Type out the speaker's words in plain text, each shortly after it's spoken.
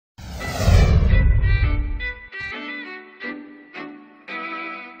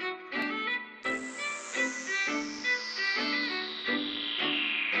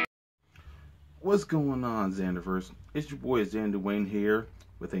What's going on, Xanderverse? It's your boy Xander Wayne here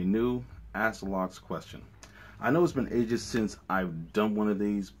with a new Ask the Locs question. I know it's been ages since I've done one of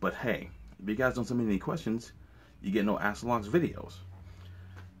these, but hey, if you guys don't send me any questions, you get no Ask the Locs videos.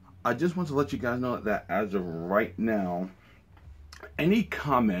 I just want to let you guys know that as of right now, any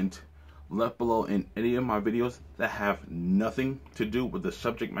comment left below in any of my videos that have nothing to do with the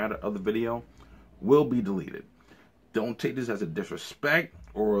subject matter of the video will be deleted. Don't take this as a disrespect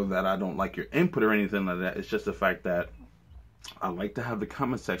or that I don't like your input or anything like that. It's just the fact that I like to have the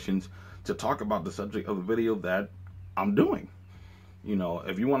comment sections to talk about the subject of the video that I'm doing. You know,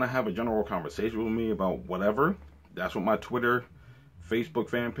 if you want to have a general conversation with me about whatever, that's what my Twitter, Facebook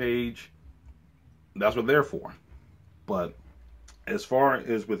fan page, that's what they're for. But as far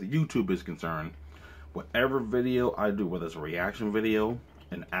as with YouTube is concerned, whatever video I do, whether it's a reaction video,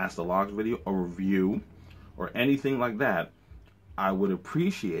 an Ask the Locs video, a review, or anything like that, I would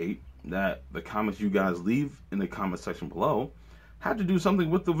appreciate that the comments you guys leave in the comment section below have to do something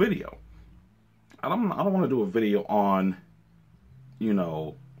with the video. I don't want to do a video on, you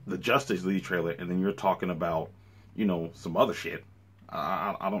know, the Justice League trailer and then you're talking about, you know, some other shit.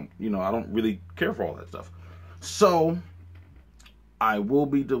 I don't really care for all that stuff. So I will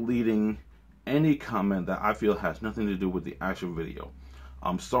be deleting any comment that I feel has nothing to do with the actual video.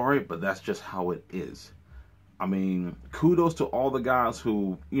 I'm sorry, but that's just how it is. I mean, kudos to all the guys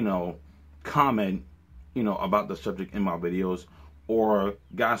who, you know, comment, you know, about the subject in my videos, or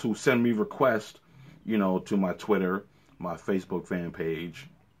guys who send me requests, you know, to my Twitter, my Facebook fan page,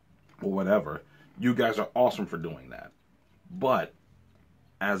 or whatever. You guys are awesome for doing that. But,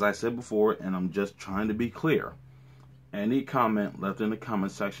 as I said before, and I'm just trying to be clear, any comment left in the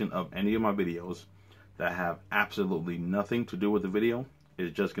comment section of any of my videos that have absolutely nothing to do with the video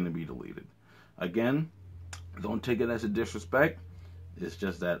is just going to be deleted. Again, don't take it as a disrespect. It's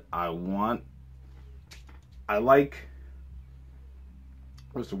just that I like,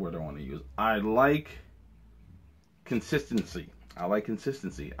 what's the word I want to use? I like consistency. I like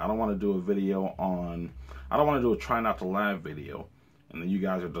consistency. I don't want to do a video on, I don't want to do a try not to laugh video, and then you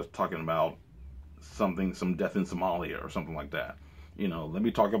guys are just talking about something, some death in Somalia or something like that. You know, let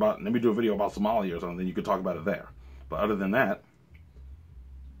me do a video about Somalia or something, then you could talk about it there. But other than that,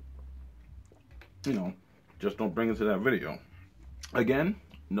 you know, just don't bring it to that video. Again,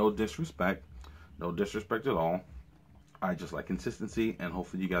 no disrespect at all. I just like consistency, and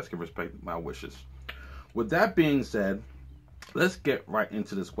hopefully you guys can respect my wishes. With that being said, let's get right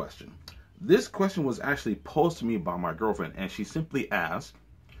into this question. This question was actually posed to me by my girlfriend, and she simply asked,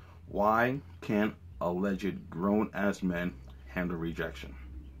 why can't alleged grown-ass men handle rejection?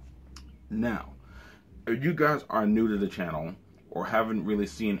 Now, if you guys are new to the channel or haven't really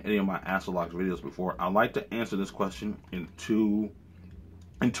seen any of my Ask the Locs videos before, I like to answer this question in two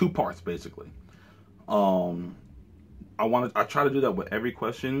parts, basically. I try to do that with every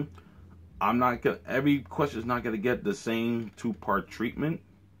question. Every question is not gonna get the same two-part treatment,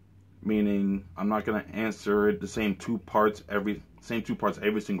 meaning I'm not gonna answer the same two parts every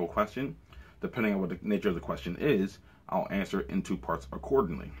single question. Depending on what the nature of the question is, I'll answer it in two parts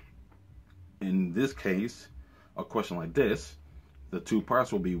accordingly. In this case, a question like this, the two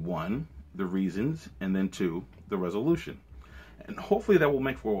parts will be 1, the reasons, and then 2, the resolution. And hopefully that will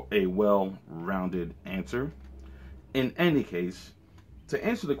make for a well-rounded answer. In any case, to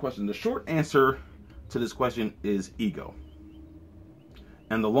answer the question, the short answer to this question is ego.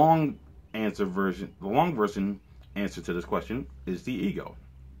 And the long version answer to this question is the ego.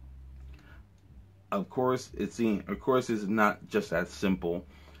 Of course, it's not just that simple.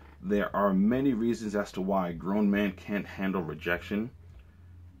 There are many reasons as to why grown men can't handle rejection,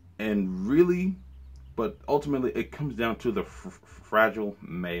 and really, but ultimately it comes down to the fragile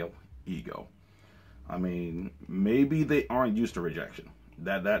male ego. I mean, maybe they aren't used to rejection.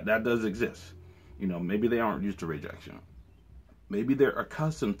 That does exist. You know, maybe they aren't used to rejection. Maybe they're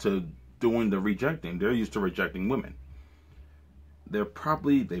accustomed to doing the rejecting. They're used to rejecting women. They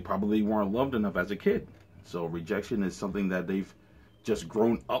probably weren't loved enough as a kid, so rejection is something that they've just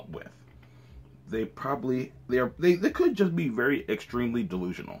grown up with. They could just be very extremely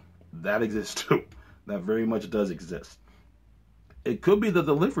delusional. That exists too. That very much does exist. It could be the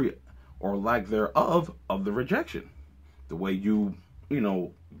delivery or lack thereof of the rejection. The way you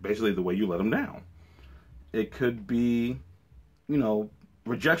know, basically the way you let them down. It could be, you know,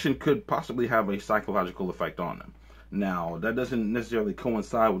 rejection could possibly have a psychological effect on them. Now, that doesn't necessarily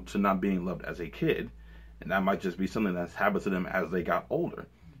coincide to not being loved as a kid. And that might just be something that's happened to them as they got older.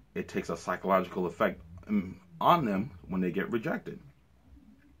 It takes a psychological effect on them when they get rejected.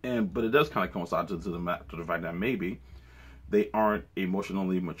 But it does kind of coincide to the fact that maybe they aren't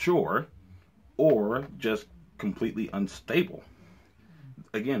emotionally mature, or just completely unstable.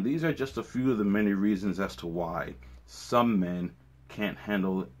 Again, these are just a few of the many reasons as to why some men can't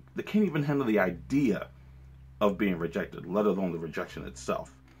even handle the idea of being rejected, let alone the rejection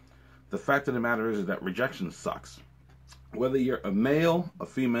itself. The fact of the matter is that rejection sucks. Whether you're a male, a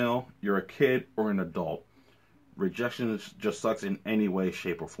female, you're a kid, or an adult, rejection just sucks in any way,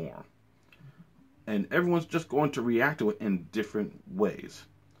 shape, or form. And everyone's just going to react to it in different ways.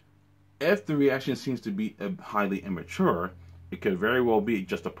 If the reaction seems to be highly immature, it could very well be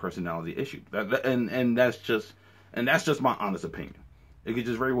just a personality issue. And that's just my honest opinion. It could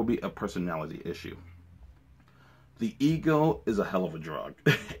just very well be a personality issue. The ego is a hell of a drug.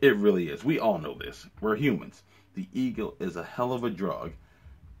 It really is. We all know this. We're humans. The ego is a hell of a drug.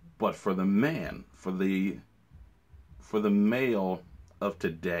 But for the man, for the male of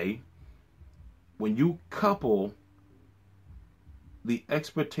today, when you couple the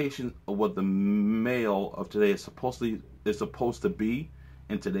expectation of what the male of today is supposed to be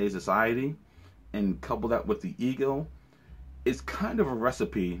in today's society, and couple that with the ego, it's kind of a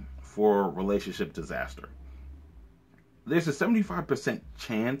recipe for relationship disaster. There's a 75%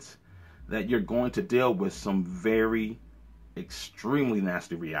 chance that you're going to deal with some very extremely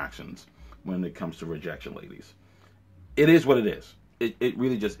nasty reactions when it comes to rejection, ladies. It is what it is. It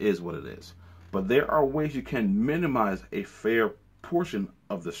really just is what it is. But there are ways you can minimize a fair portion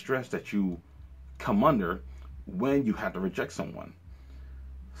of the stress that you come under when you have to reject someone.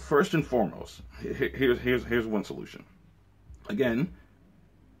 First and foremost, here's one solution. Again,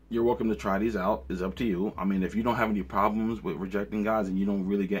 you're welcome to try these out. It's up to you. I mean, if you don't have any problems with rejecting guys and you don't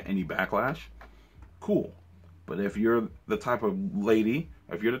really get any backlash, cool. But if you're the type of lady,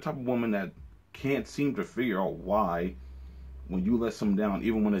 if you're the type of woman that can't seem to figure out why when you let someone down,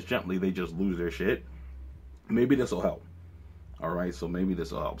 even when it's gently, they just lose their shit, maybe this will help. All right, so maybe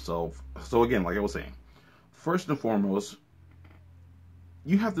this will help. So again, like I was saying, first and foremost,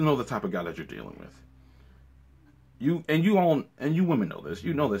 you have to know the type of guy that you're dealing with. You women know this.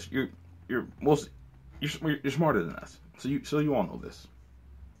 You know this. You're smarter than us. So you all know this.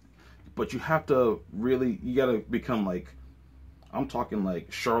 But you have to really, you gotta become like, I'm talking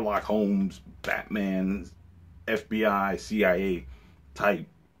like Sherlock Holmes, Batman, FBI, CIA type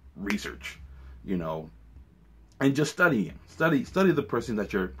research, and just study him. Study the person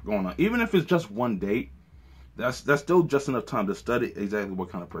that you're going on. Even if it's just one date, that's still just enough time to study exactly what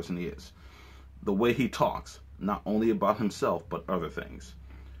kind of person he is. The way he talks, not only about himself, but other things.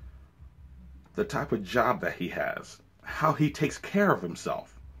 The type of job that he has, how he takes care of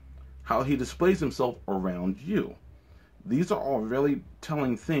himself, how he displays himself around you. These are all really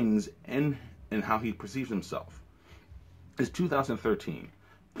telling things in how he perceives himself. It's 2013.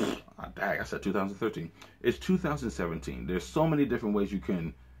 Dang, I said 2013. It's 2017. There's so many different ways you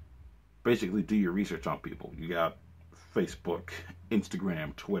can basically do your research on people. You got Facebook,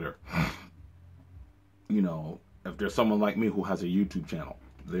 Instagram, Twitter. If there's someone like me who has a YouTube channel,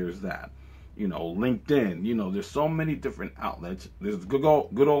 there's that. LinkedIn. There's so many different outlets. There's good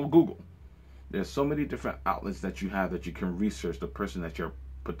old Google. There's so many different outlets that you have that you can research the person that you're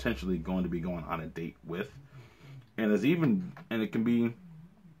potentially going to be going on a date with. And it can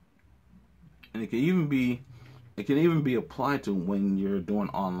even be applied to when you're doing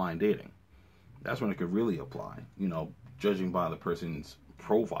online dating. That's when it could really apply, judging by the person's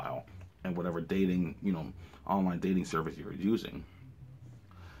profile and whatever dating, online dating service you're using.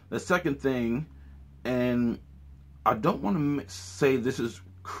 The second thing, and I don't want to say this is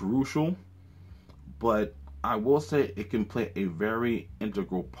crucial, but I will say it can play a very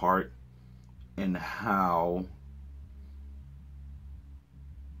integral part in how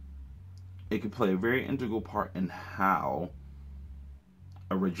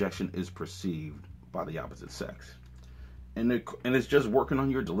a rejection is perceived by the opposite sex. And it's just working on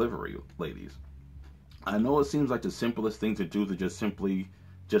your delivery, ladies. I know it seems like the simplest thing to do to just simply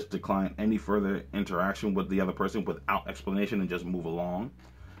decline any further interaction with the other person without explanation and just move along.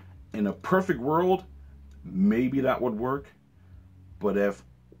 In a perfect world, maybe that would work. But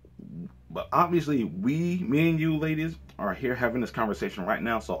obviously me and you ladies are here having this conversation right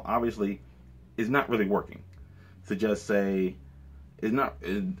now, so obviously it's not really working to just say,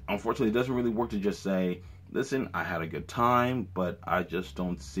 unfortunately it doesn't really work to just say, listen, I had a good time, but I just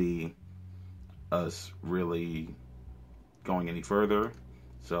don't see us really going any further.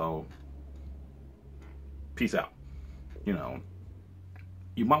 So, peace out. You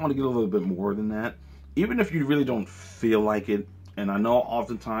might want to get a little bit more than that. Even if you really don't feel like it, and I know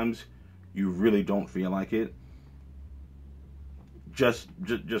oftentimes you really don't feel like it, just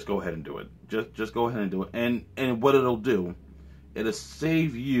go ahead and do it. Just go ahead and do it. And what it'll do, it'll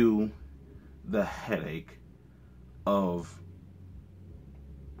save you the headache of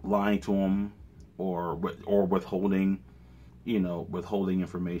lying to them or withholding, withholding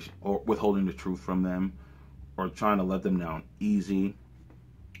information or withholding the truth from them or trying to let them down easy.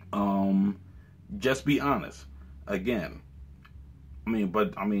 Just be honest. Again,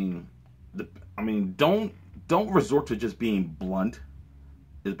 don't resort to just being blunt.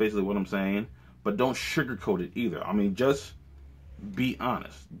 Is basically what I'm saying. But don't sugarcoat it either. Just be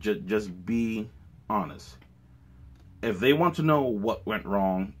honest. Just be honest. If they want to know what went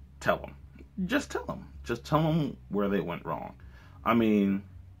wrong, tell them. Just tell them. Just tell them where they went wrong. Even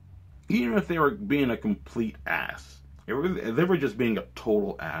if they were being a complete ass, if they were just being a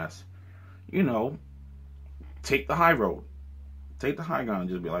total ass, take the high road. Take the high ground and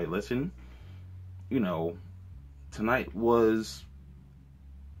just be like, listen, tonight was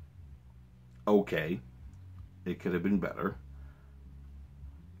okay. It could have been better.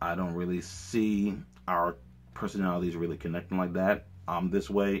 I don't really see our personalities really connecting like that. I'm this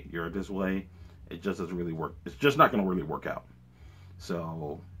way, you're this way. It just doesn't really work. It's just not going to really work out.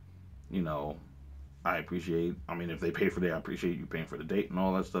 So, I appreciate, if they pay for the date, I appreciate you paying for the date and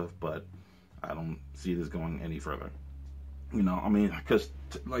all that stuff, but I don't see this going any further. Because,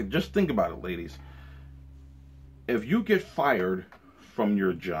 just think about it, ladies. If you get fired from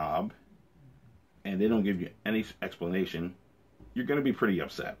your job and they don't give you any explanation, you're going to be pretty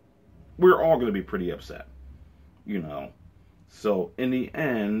upset. We're all going to be pretty upset, So, in the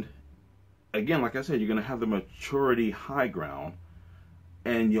end, again, like I said, you're going to have the maturity high ground,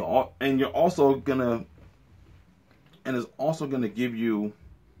 and you're also going to, and it's also going to give you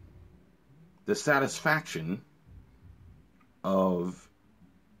the satisfaction of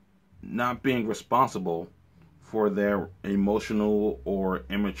not being responsible for their emotional or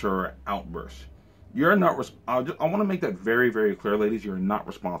immature outbursts. You're not. I want to make that very, very clear, ladies. You're not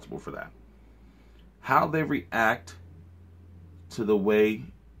responsible for that. How they react to the way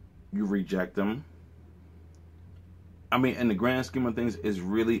you reject them, in the grand scheme of things, is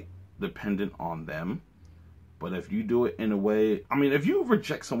really dependent on them. But if you do it in a way, if you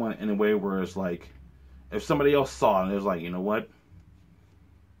reject someone in a way where it's like, if somebody else saw it and it was like, you know what,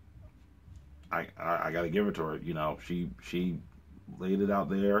 I got to give it to her. She laid it out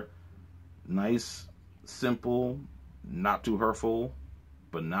there, nice, simple, not too hurtful,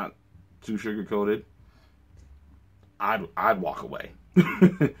 but not too sugar-coated. I'd walk away.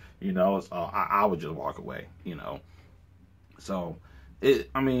 So I would just walk away. So it.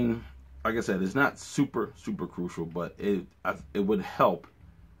 Like I said, it's not super crucial, but it would help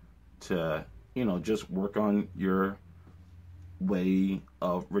to just work on your way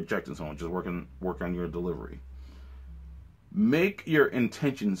of rejecting someone. Just work on your delivery. Make your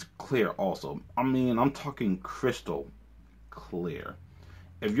intentions clear. Also, I'm talking crystal clear.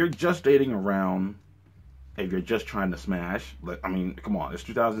 If you're just dating around, if you're just trying to smash, come on, it's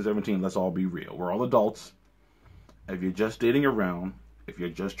 2017. Let's all be real. We're all adults. If you're just dating around, if you're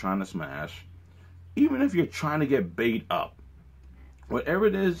just trying to smash, even if you're trying to get bait up, whatever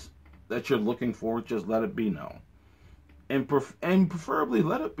it is that you're looking for, just let it be known. And preferably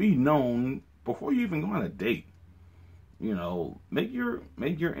let it be known before you even go on a date. Make your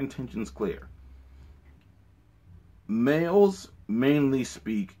intentions clear. Males mainly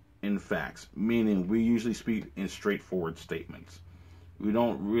speak in facts, meaning we usually speak in straightforward statements. We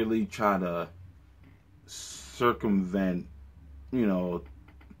don't really try to circumvent,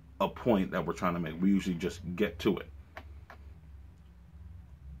 a point that we're trying to make. We usually just get to it.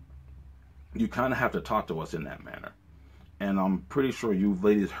 You kind of have to talk to us in that manner. And I'm pretty sure you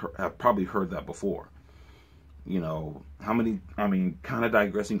ladies have probably heard that before. How many, kind of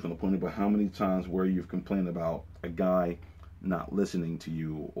digressing from the point, but how many times where you've complained about a guy not listening to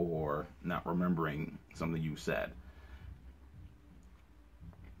you or not remembering something you said.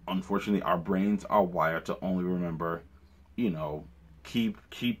 Unfortunately, our brains are wired to only remember,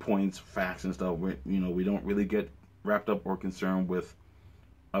 key points, facts and stuff. We don't really get wrapped up or concerned with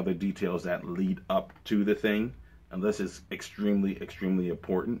other details that lead up to the thing, unless it's extremely, extremely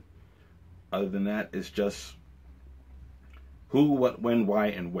important. Other than that, it's just who, what, when, why,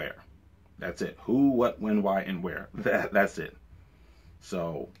 and where. That's it. Who, what, when, why, and where. That's it.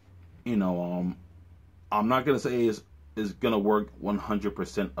 So, I'm not gonna say is gonna work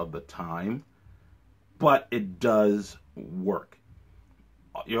 100% of the time, but it does work.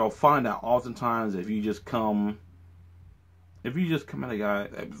 You'll find out oftentimes if you just come at a guy,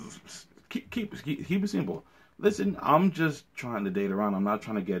 keep it simple. Listen, I'm just trying to date around. I'm not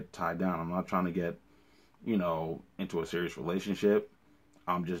trying to get tied down. I'm not trying to get, into a serious relationship.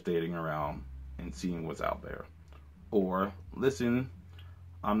 I'm just dating around and seeing what's out there. Or, listen,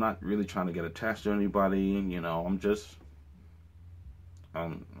 I'm not really trying to get attached to anybody. You know, I'm just, I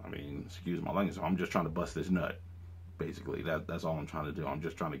mean, excuse my language, I'm just trying to bust this nut. Basically, that's all I'm trying to do. I'm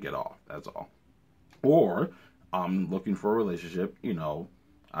just trying to get off. That's all. Or I'm looking for a relationship. You know,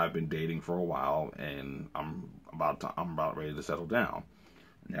 I've been dating for a while, and I'm about ready to settle down.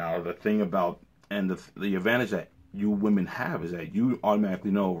 Now, the thing about, and the advantage that you women have is that you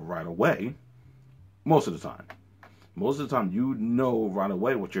automatically know right away. Most of the time. Most of the time, you know right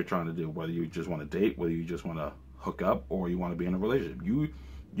away what you're trying to do. Whether you just want to date, whether you just want to hook up, or you want to be in a relationship.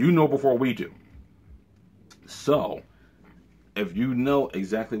 You know before we do. So, if you know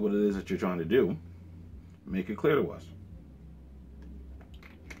exactly what it is that you're trying to do, make it clear to us.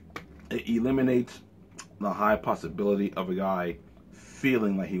 It eliminates the high possibility of a guy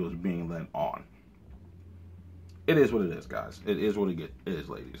feeling like he was being led on. It is what it is, guys. It is what it is,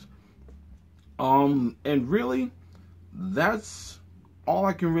 ladies. And really, that's all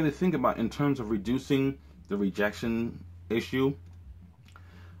I can really think about in terms of reducing the rejection issue.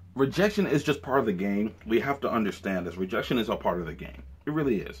 Rejection is just part of the game. We have to understand this. Rejection is a part of the game. It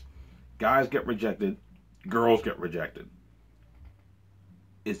really is. Guys get rejected. Girls get rejected.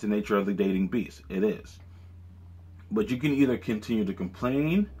 It's the nature of the dating beast. It is. But you can either continue to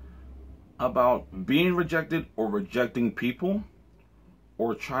complain about being rejected or rejecting people,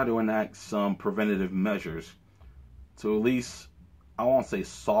 or try to enact some preventative measures to at least, I won't say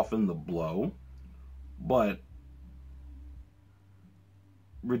soften the blow, but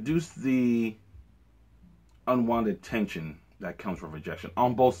reduce the unwanted tension that comes from rejection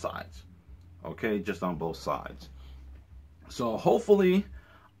on both sides. Okay, just on both sides. So hopefully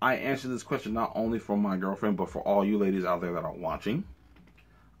I answered this question not only for my girlfriend, but for all you ladies out there that are watching.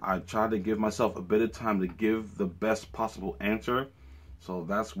 I tried to give myself a bit of time to give the best possible answer. So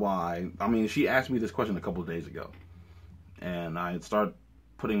that's why, I mean, she asked me this question a couple of days ago. And I had started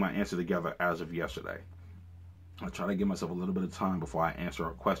putting my answer together as of yesterday. I try to give myself a little bit of time before I answer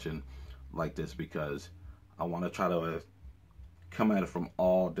a question like this, because I want to try to come at it from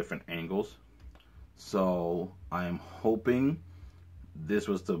all different angles. So I am hoping this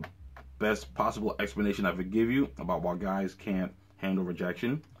was the best possible explanation I could give you about why guys can't handle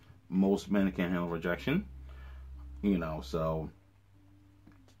rejection. Most men can't handle rejection. You know, so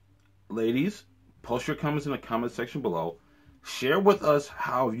ladies, post your comments in the comment section below. Share with us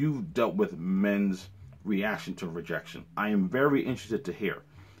how you've dealt with men's reaction to rejection. I am very interested to hear.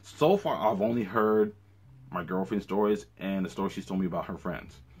 So far, I've only heard my girlfriend's stories and the stories she's told me about her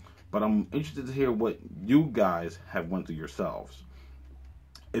friends. But I'm interested to hear what you guys have went through yourselves.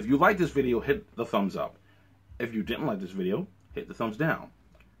 If you like this video, hit the thumbs up. If you didn't like this video, hit the thumbs down.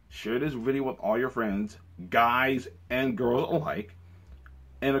 Share this video with all your friends, guys and girls alike.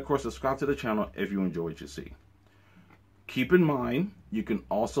 And of course, subscribe to the channel if you enjoy what you see. Keep in mind, you can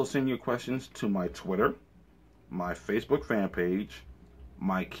also send your questions to my Twitter, my Facebook fan page,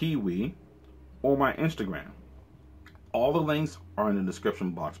 my Kiwi, or my Instagram. All the links are in the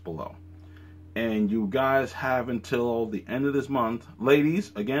description box below. And you guys have until the end of this month.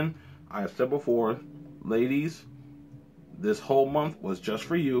 Ladies, again, I have said before, ladies, this whole month was just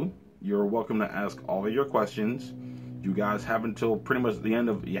for you. You're welcome to ask all of your questions. You guys have until pretty much the end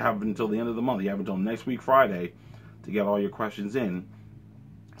of, you have until the end of the month. You have until next week, Friday, to get all your questions in.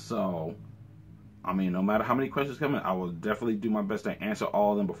 So, I mean, no matter how many questions come in, I will definitely do my best to answer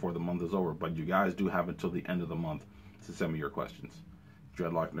all of them before the month is over. But you guys do have until the end of the month to send me your questions.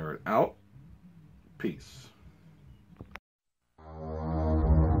 Dreadloc Nerd out. Peace.